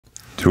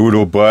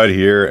Doodlebud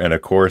here, and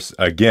of course,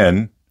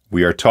 again,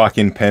 we are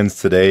talking pens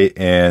today,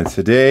 and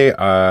today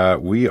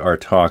we are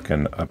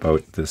talking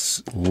about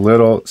this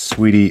little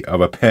sweetie of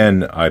a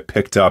pen I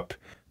picked up,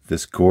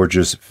 this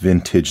gorgeous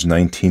vintage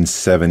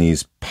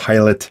 1970s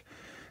Pilot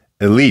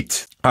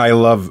Elite. I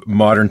love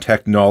modern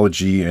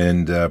technology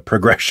and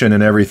progression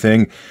and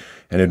everything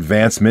and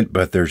advancement,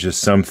 but there's just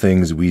some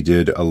things we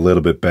did a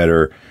little bit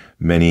better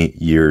many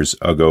years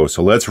ago.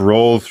 So let's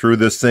roll through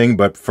this thing,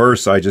 but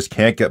first I just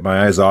can't get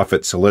my eyes off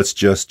it, so let's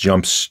just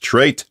jump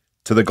straight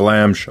to the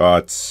glam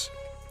shots.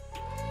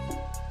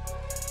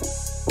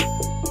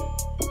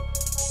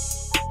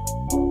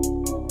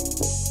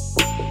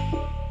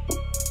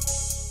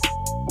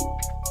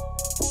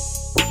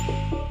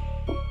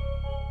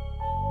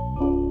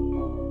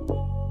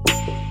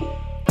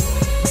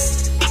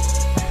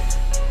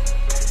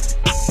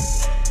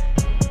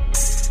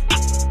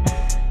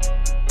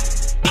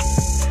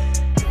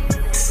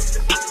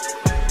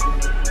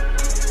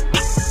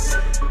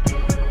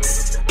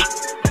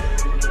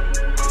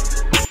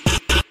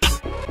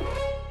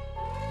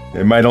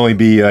 It might only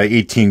be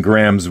 18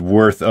 grams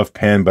worth of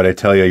pen, but I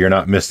tell you, you're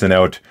not missing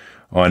out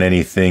on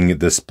anything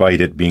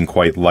despite it being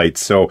quite light.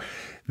 So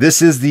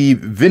this is the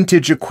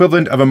vintage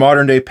equivalent of a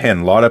modern day pen.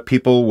 A lot of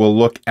people will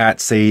look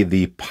at, say,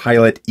 the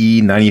Pilot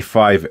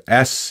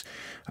E95S,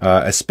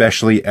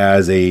 especially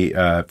as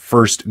a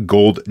first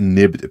gold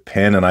nibbed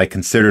pen, and I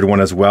considered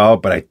one as well,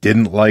 but I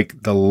didn't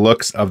like the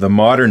looks of the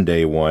modern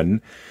day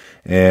one.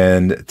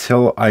 And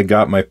till I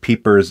got my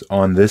peepers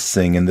on this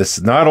thing, and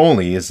this, not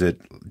only is it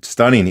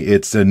stunning,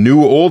 it's a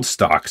new old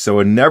stock, so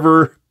a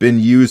never been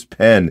used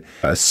pen.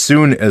 As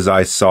soon as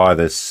I saw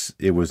this,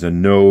 it was a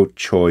no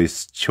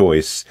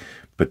choice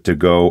but to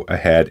go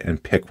ahead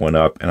and pick one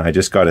up. And I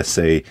just got to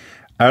say,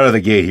 out of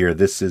the gate here,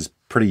 this is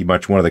pretty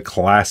much one of the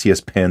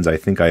classiest pens I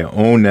think I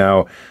own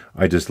now.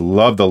 I just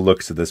love the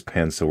looks of this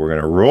pen, so we're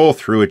going to roll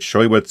through it,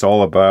 show you what it's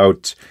all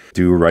about,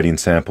 do writing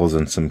samples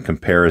and some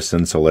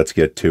comparisons, so let's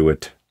get to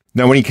it.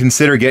 Now, when you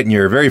consider getting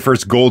your very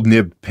first gold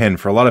nib pen,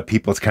 for a lot of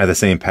people, it's kind of the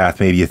same path.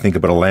 Maybe you think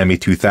about a Lamy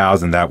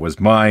 2000, that was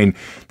mine.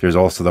 There's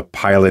also the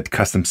Pilot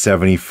Custom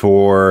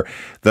 74,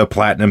 the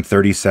Platinum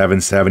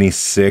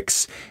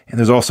 3776, and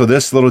there's also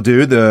this little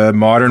dude, the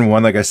modern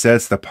one, like I said,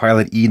 it's the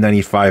Pilot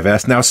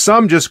E95S. Now,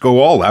 some just go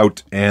all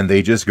out, and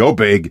they just go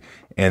big,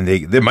 and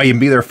they might even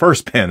be their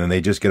first pen, and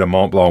they just get a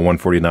Mont Blanc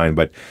 149,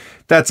 but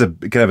that's a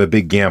kind of a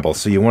big gamble,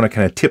 so you want to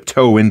kind of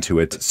tiptoe into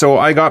it. So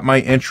I got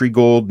my entry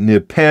gold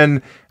nib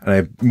pen, and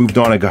I moved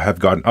on. I have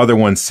gotten other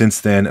ones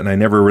since then, and I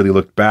never really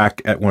looked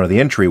back at one of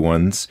the entry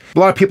ones. A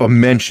lot of people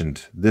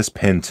mentioned this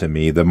pen to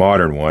me, the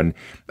modern one,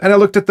 and I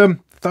looked at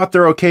them, thought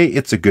they're okay.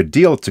 It's a good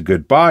deal. It's a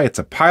good buy. It's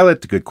a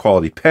Pilot, a good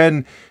quality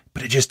pen,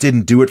 but it just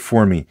didn't do it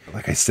for me.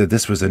 Like I said,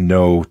 this was a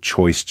no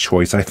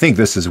choice. I think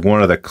this is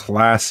one of the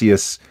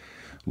classiest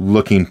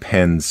looking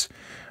pens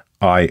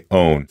I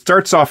own.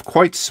 Starts off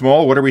quite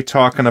small. What are we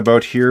talking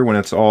about here when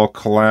it's all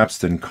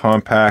collapsed and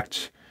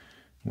compact?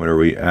 What are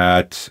we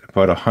at?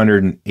 About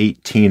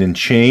 118 and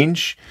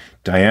change.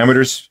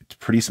 Diameter's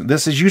pretty small.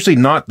 This is usually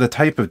not the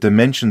type of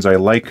dimensions I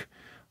like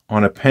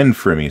on a pen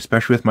for me,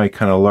 especially with my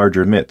kind of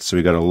larger mitts. So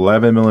we got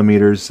 11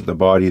 millimeters at the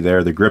body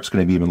there. The grip's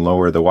going to be even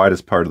lower. The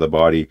widest part of the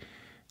body,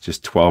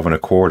 just 12 and a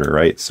quarter,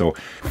 right? So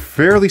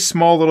fairly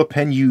small little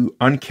pen. You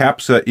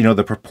uncap so that, you know,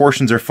 the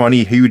proportions are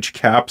funny. Huge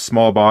cap,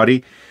 small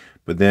body.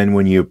 But then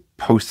when you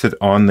post it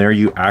on there,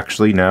 you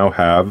actually now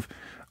have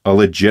a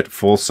legit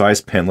full-size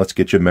pen. Let's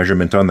get you a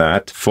measurement on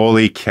that.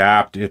 Fully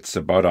capped, it's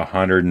about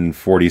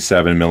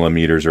 147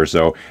 millimeters or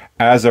so.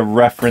 As a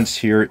reference,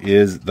 here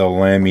is the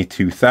Lamy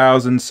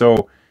 2000.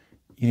 So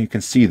you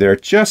can see there,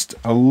 just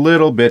a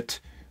little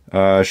bit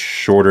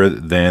shorter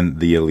than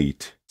the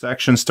Elite.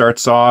 Section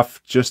starts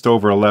off just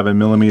over 11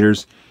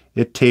 millimeters.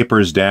 It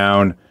tapers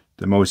down.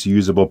 The most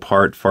usable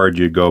part, far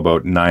you go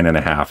about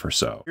 9.5 or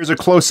so. Here's a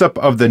close-up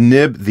of the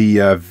nib.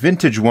 The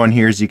vintage one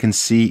here, as you can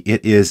see,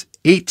 it is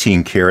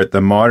 18 karat. The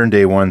modern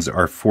day ones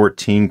are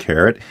 14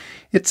 karat.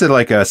 It's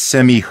like a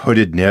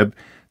semi-hooded nib.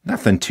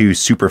 Nothing too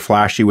super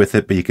flashy with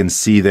it, but you can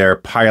see there,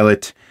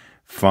 Pilot,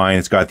 fine.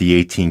 It's got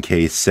the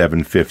 18K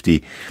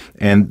 750.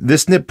 And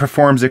this nib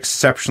performs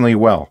exceptionally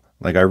well.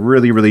 Like, I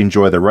really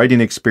enjoy the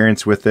writing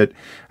experience with it.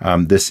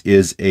 This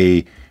is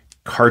a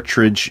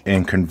cartridge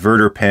and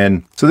converter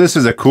pen. So this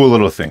is a cool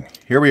little thing.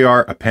 Here we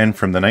are, a pen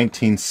from the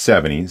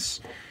 1970s,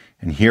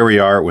 and here we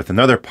are with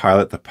another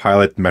Pilot, the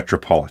Pilot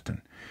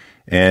Metropolitan.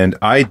 And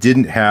I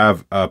didn't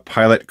have a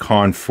Pilot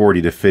Con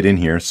 40 to fit in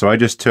here, so I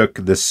just took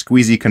the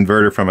squeezy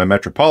converter from my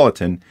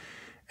Metropolitan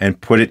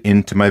and put it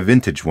into my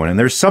vintage one. And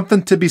there's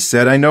something to be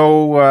said. I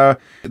know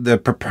the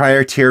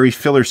proprietary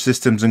filler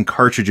systems and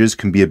cartridges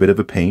can be a bit of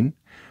a pain,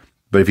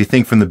 but if you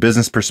think from the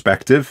business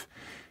perspective,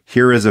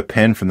 here is a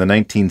pen from the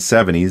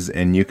 1970s,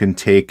 and you can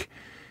take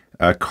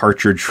a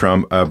cartridge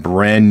from a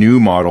brand new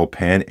model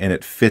pen, and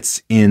it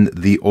fits in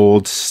the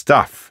old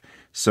stuff.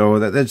 So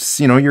that's,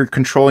 you know, you're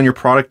controlling your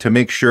product to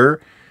make sure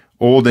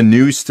old and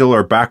new still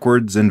are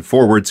backwards and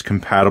forwards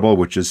compatible,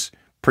 which is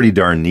pretty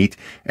darn neat.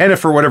 And if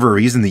for whatever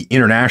reason the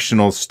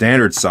international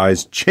standard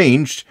size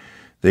changed,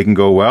 they can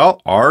go,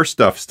 well, our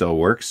stuff still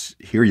works.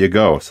 Here you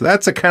go. So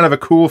that's a kind of a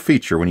cool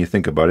feature when you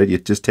think about it. You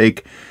just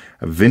take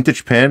a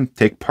vintage pen,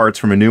 take parts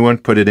from a new one,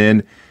 put it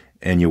in,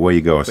 and away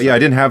you go. So yeah, I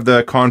didn't have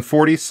the Con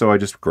 40, so I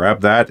just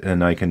grabbed that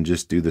and I can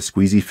just do the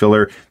squeezy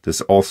filler.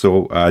 This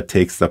also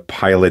takes the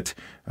Pilot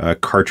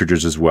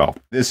cartridges as well.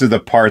 This is the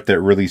part that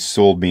really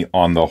sold me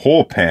on the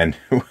whole pen,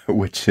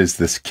 which is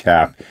this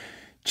cap.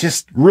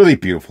 Just really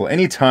beautiful.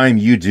 Anytime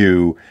you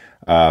do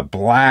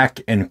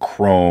black and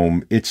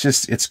chrome,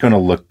 it's going to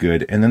look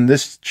good. And then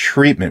this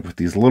treatment with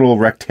these little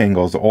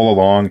rectangles all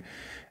along,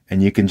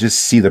 and you can just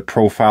see the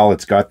profile.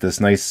 It's got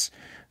this nice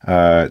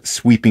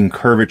sweeping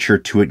curvature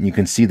to it, and you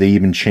can see they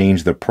even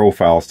change the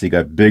profile. So you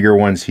got bigger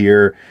ones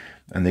here,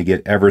 and they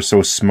get ever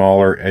so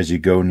smaller as you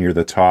go near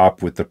the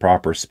top with the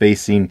proper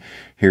spacing.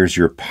 Here's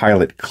your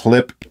Pilot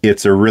clip.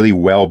 It's a really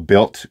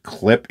well-built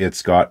clip.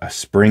 It's got a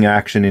spring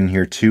action in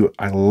here too.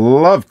 I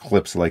love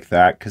clips like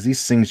that because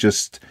these things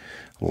just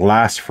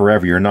last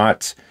forever. You're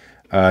not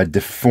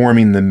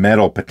deforming the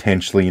metal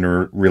potentially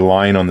and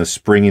relying on the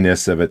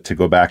springiness of it to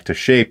go back to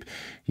shape.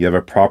 You have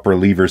a proper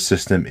lever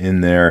system in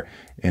there,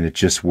 and it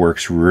just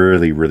works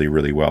really, really,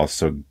 really well.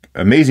 So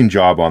amazing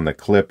job on the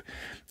clip.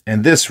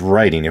 And this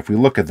writing, if we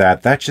look at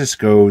that, that just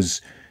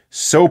goes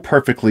so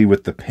perfectly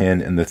with the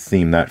pen and the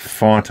theme. That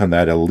font on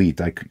that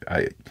Elite,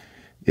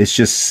 it's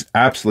just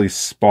absolutely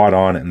spot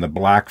on. And the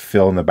black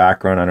fill in the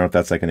background, I don't know if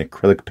that's like an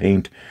acrylic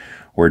paint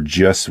or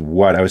just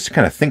what. I was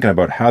kind of thinking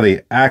about how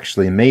they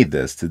actually made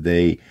this. Did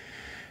they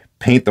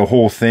paint the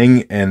whole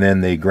thing and then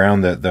they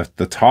ground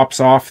the tops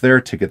off there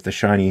to get the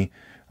shiny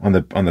on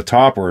the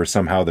top, or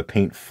somehow the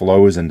paint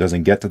flows and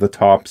doesn't get to the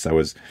top? So I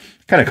was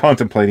kind of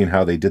contemplating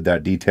how they did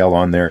that detail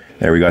on there.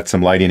 There we got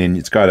some lighting, and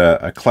it's got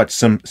a clutch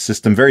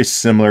system very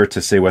similar to,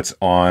 say, what's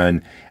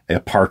on a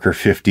Parker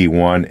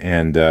 51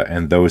 and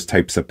those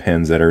types of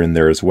pens that are in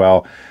there as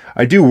well.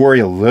 I do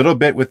worry a little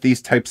bit with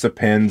these types of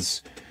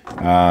pens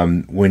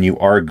when you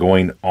are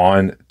going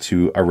on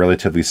to a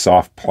relatively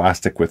soft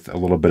plastic with a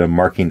little bit of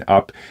marking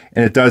up,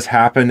 and it does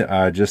happen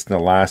just in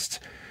the last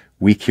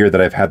week here that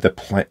I've had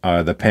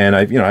the pen.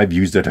 I've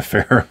used it a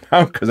fair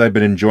amount because I've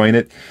been enjoying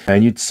it,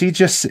 and you'd see,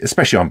 just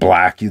especially on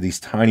black, these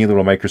tiny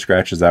little micro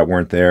scratches that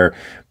weren't there.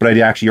 But I'd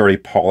actually already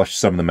polished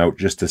some of them out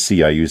just to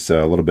see. I used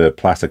a little bit of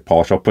plastic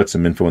polish. I'll put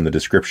some info in the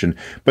description,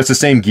 but it's the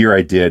same gear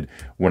I did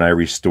when I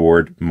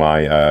restored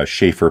my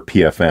Schaefer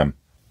PFM.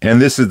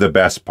 And this is the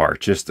best part,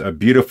 just a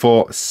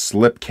beautiful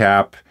slip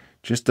cap.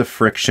 Just a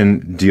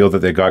friction deal that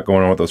they got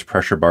going on with those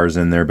pressure bars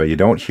in there, but you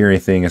don't hear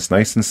anything. It's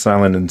nice and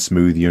silent and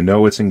smooth. You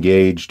know it's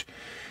engaged,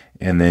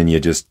 and then you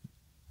just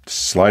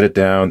slide it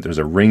down. There's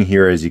a ring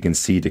here, as you can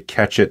see, to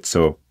catch it,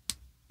 so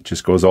it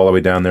just goes all the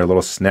way down there. A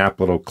little snap,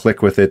 little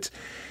click with it,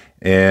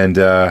 and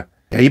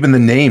even the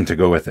name to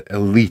go with it,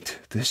 Elite.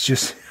 This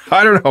just,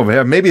 I don't know,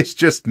 man. Maybe it's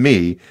just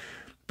me,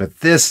 but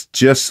this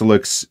just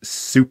looks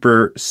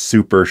super,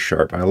 super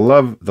sharp. I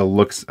love the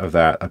looks of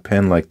that, a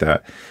pen like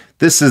that.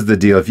 This is the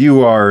deal. If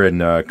you are in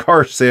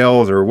car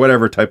sales or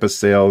whatever type of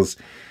sales,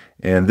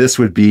 and this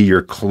would be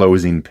your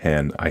closing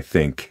pen, I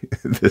think.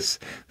 This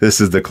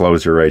is the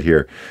closer right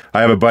here.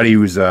 I have a buddy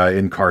who's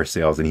in car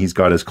sales, and he's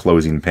got his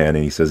closing pen,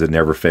 and he says it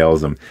never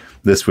fails him.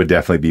 This would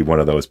definitely be one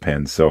of those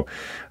pens. So,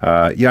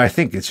 yeah, I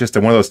think it's just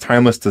one of those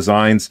timeless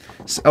designs.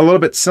 A little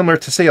bit similar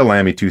to, say, a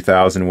Lamy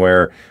 2000,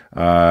 where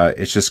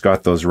it's just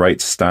got those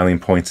right styling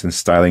points and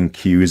styling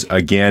cues.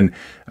 Again,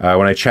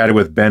 when I chatted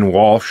with Ben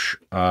Walsh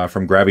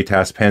from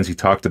Gravitas Pens, he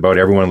talked about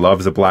everyone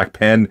loves a black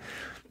pen.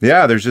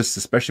 Yeah, there's just,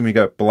 especially when you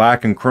got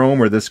black and chrome,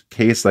 or this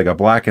case like a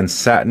black and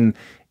satin,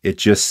 it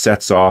just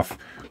sets off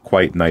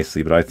quite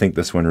nicely. But I think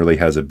this one really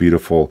has a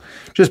beautiful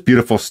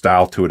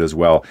style to it as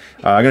well.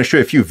 I'm going to show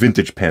you a few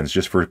vintage pens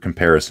just for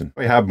comparison.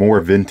 I have more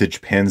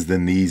vintage pens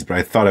than these, but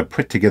I thought I'd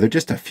put together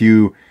just a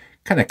few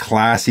kind of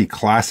classy,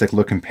 classic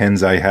looking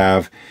pens I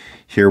have.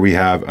 Here we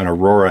have an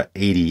Aurora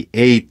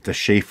 88, the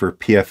Schaefer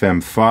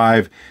PFM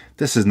 5.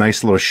 This is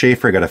nice little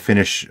Schaefer. I got to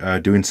finish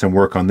doing some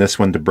work on this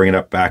one to bring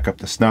it back up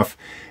to snuff.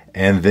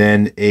 And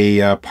then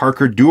a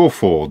Parker dual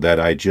fold that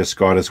I just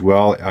got as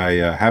well. I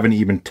haven't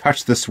even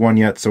touched this one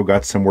yet, so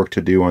got some work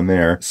to do on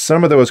there.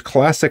 Some of those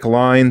classic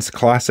lines,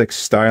 classic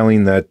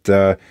styling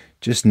that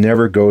just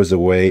never goes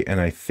away, and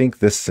I think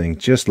this thing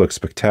just looks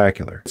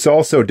spectacular. It's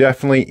also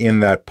definitely in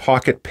that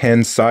pocket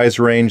pen size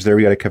range. There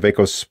we got a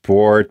Kaweco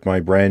Sport, my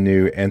brand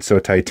new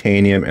Enso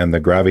Titanium, and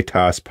the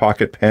Gravitas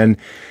pocket pen.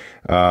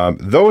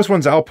 Those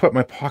ones I'll put in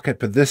my pocket,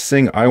 but this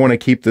thing, I want to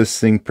keep this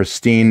thing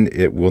pristine.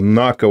 It will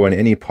not go in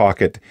any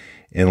pocket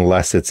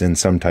unless it's in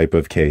some type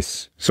of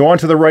case. So on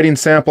to the writing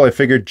sample. I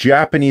figured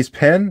Japanese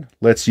pen.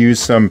 Let's use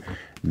some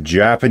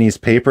Japanese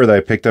paper that I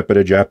picked up at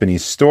a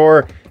Japanese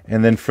store.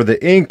 And then for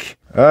the ink,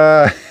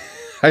 I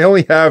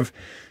only have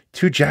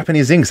 2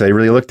 Japanese inks. I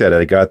really looked at it.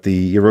 I got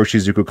the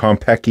Iroshizuku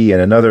Konpeki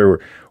and another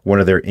one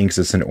of their inks.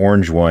 It's an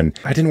orange one.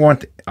 I didn't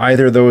want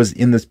either of those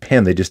in this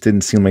pen. They just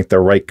didn't seem like the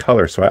right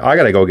color. So I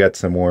got to go get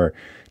some more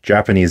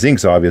Japanese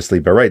inks, obviously.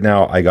 But right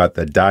now, I got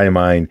the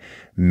Diamine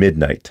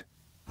Midnight.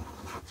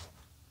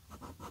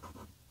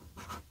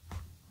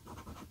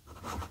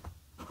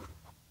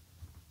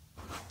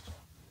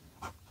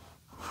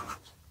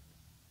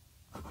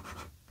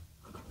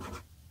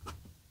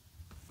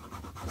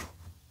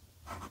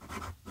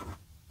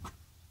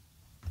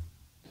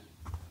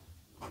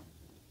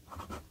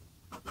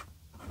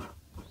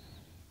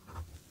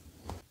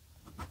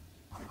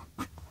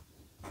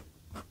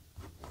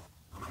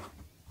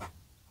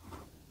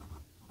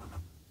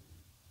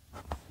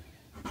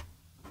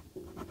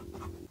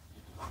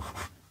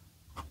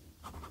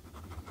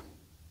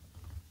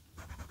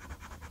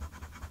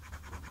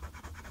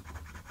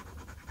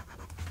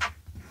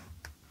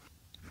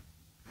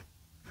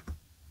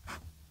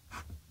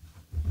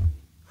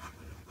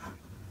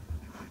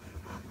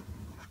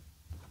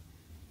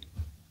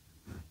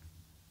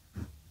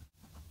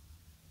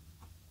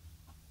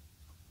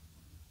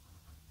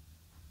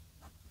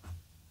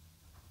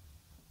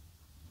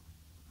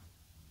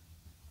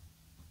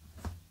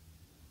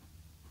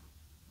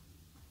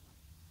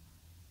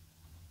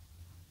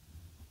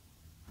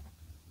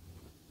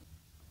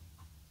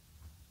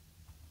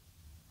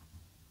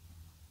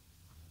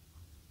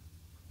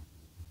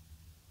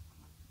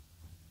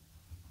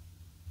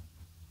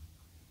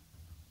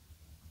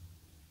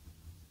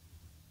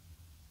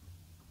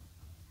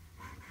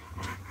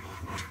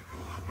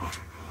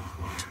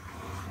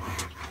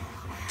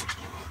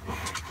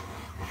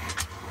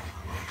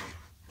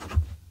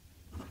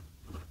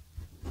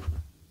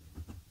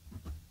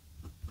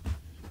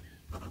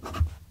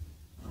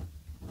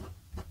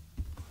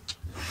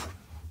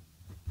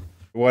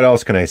 What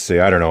else can I say?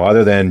 I don't know.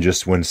 Other than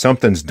just when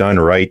something's done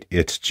right,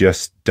 it's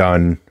just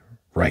done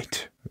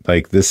right.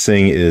 Like, this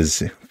thing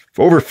is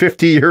over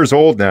 50 years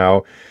old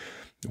now,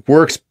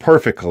 works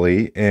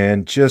perfectly,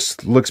 and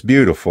just looks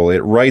beautiful. It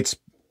writes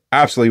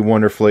absolutely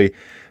wonderfully.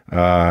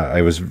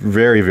 I was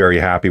very, very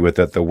happy with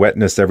it. The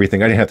wetness,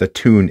 everything. I didn't have to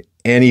tune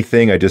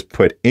anything. I just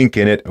put ink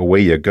in it. Away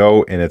you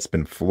go. And it's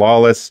been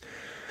flawless.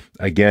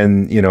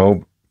 Again, you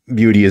know,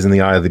 beauty is in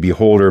the eye of the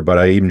beholder, but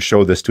I even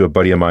showed this to a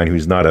buddy of mine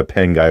who's not a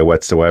pen guy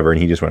whatsoever, and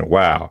he just went,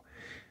 wow,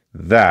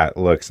 that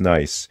looks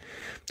nice.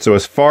 So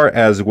as far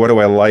as what do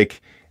I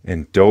like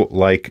and don't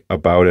like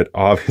about it,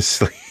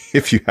 obviously,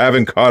 if you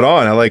haven't caught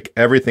on, I like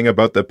everything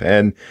about the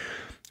pen.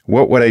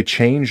 What would I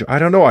change? I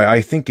don't know.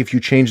 I think if you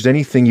changed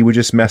anything, you would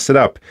just mess it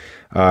up.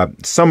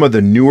 Some of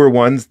the newer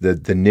ones,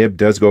 the nib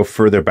does go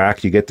further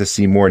back. You get to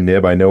see more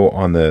nib. I know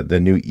on the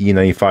new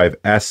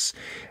E95S,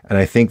 and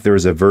I think there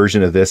was a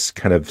version of this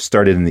kind of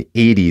started in the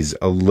 80s,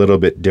 a little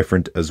bit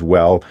different as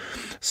well.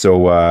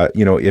 So,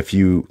 you know, if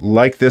you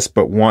like this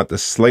but want the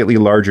slightly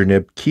larger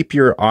nib, keep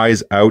your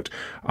eyes out.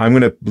 I'm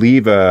going to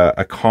leave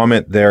a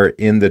comment there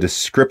in the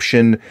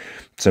description,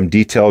 some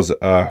details,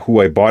 who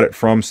I bought it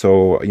from.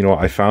 So, you know,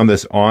 I found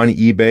this on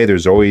eBay.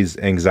 There's always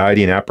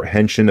anxiety and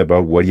apprehension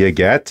about what do you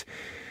get.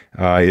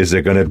 Is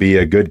it going to be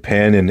a good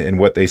pen? And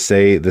what they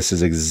say, this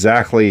is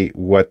exactly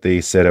what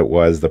they said it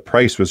was. The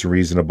price was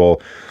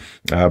reasonable,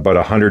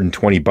 about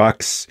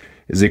 $120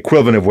 is the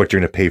equivalent of what you're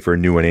going to pay for a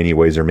new one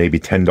anyways, or maybe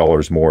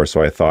 $10 more.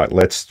 So I thought,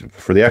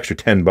 for the extra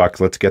 $10,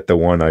 let's get the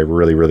one I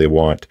really, really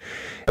want.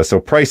 So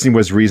pricing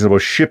was reasonable.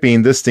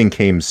 Shipping, this thing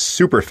came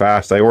super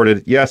fast. I ordered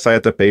it. Yes, I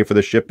had to pay for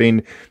the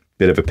shipping.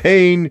 Bit of a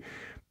pain,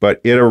 but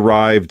it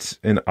arrived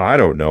in, I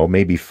don't know,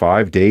 maybe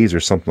 5 days or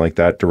something like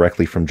that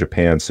directly from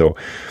Japan. So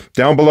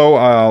down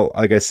below,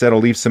 like I said, I'll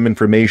leave some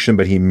information,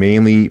 but he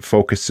mainly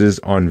focuses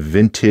on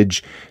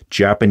vintage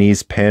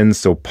Japanese pens.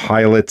 So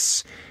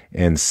pilots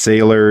and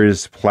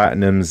sailors,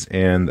 platinums,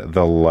 and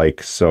the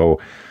like. So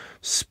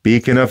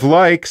speaking of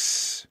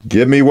likes,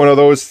 give me one of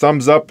those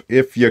thumbs up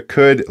if you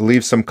could.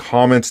 Leave some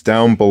comments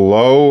down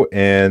below,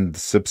 and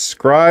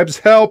subscribes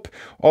help.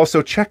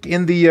 Also, check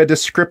in the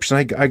description.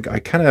 I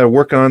kind of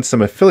working on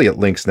some affiliate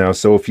links now.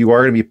 So if you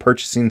are going to be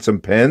purchasing some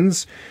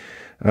pens,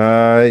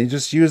 you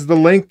just use the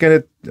link,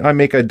 and I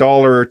make $1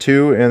 or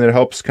 $2, and it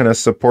helps kind of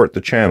support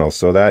the channel.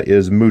 So that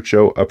is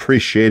mucho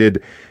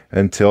appreciated.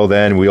 Until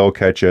then, we'll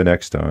catch you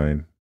next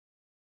time.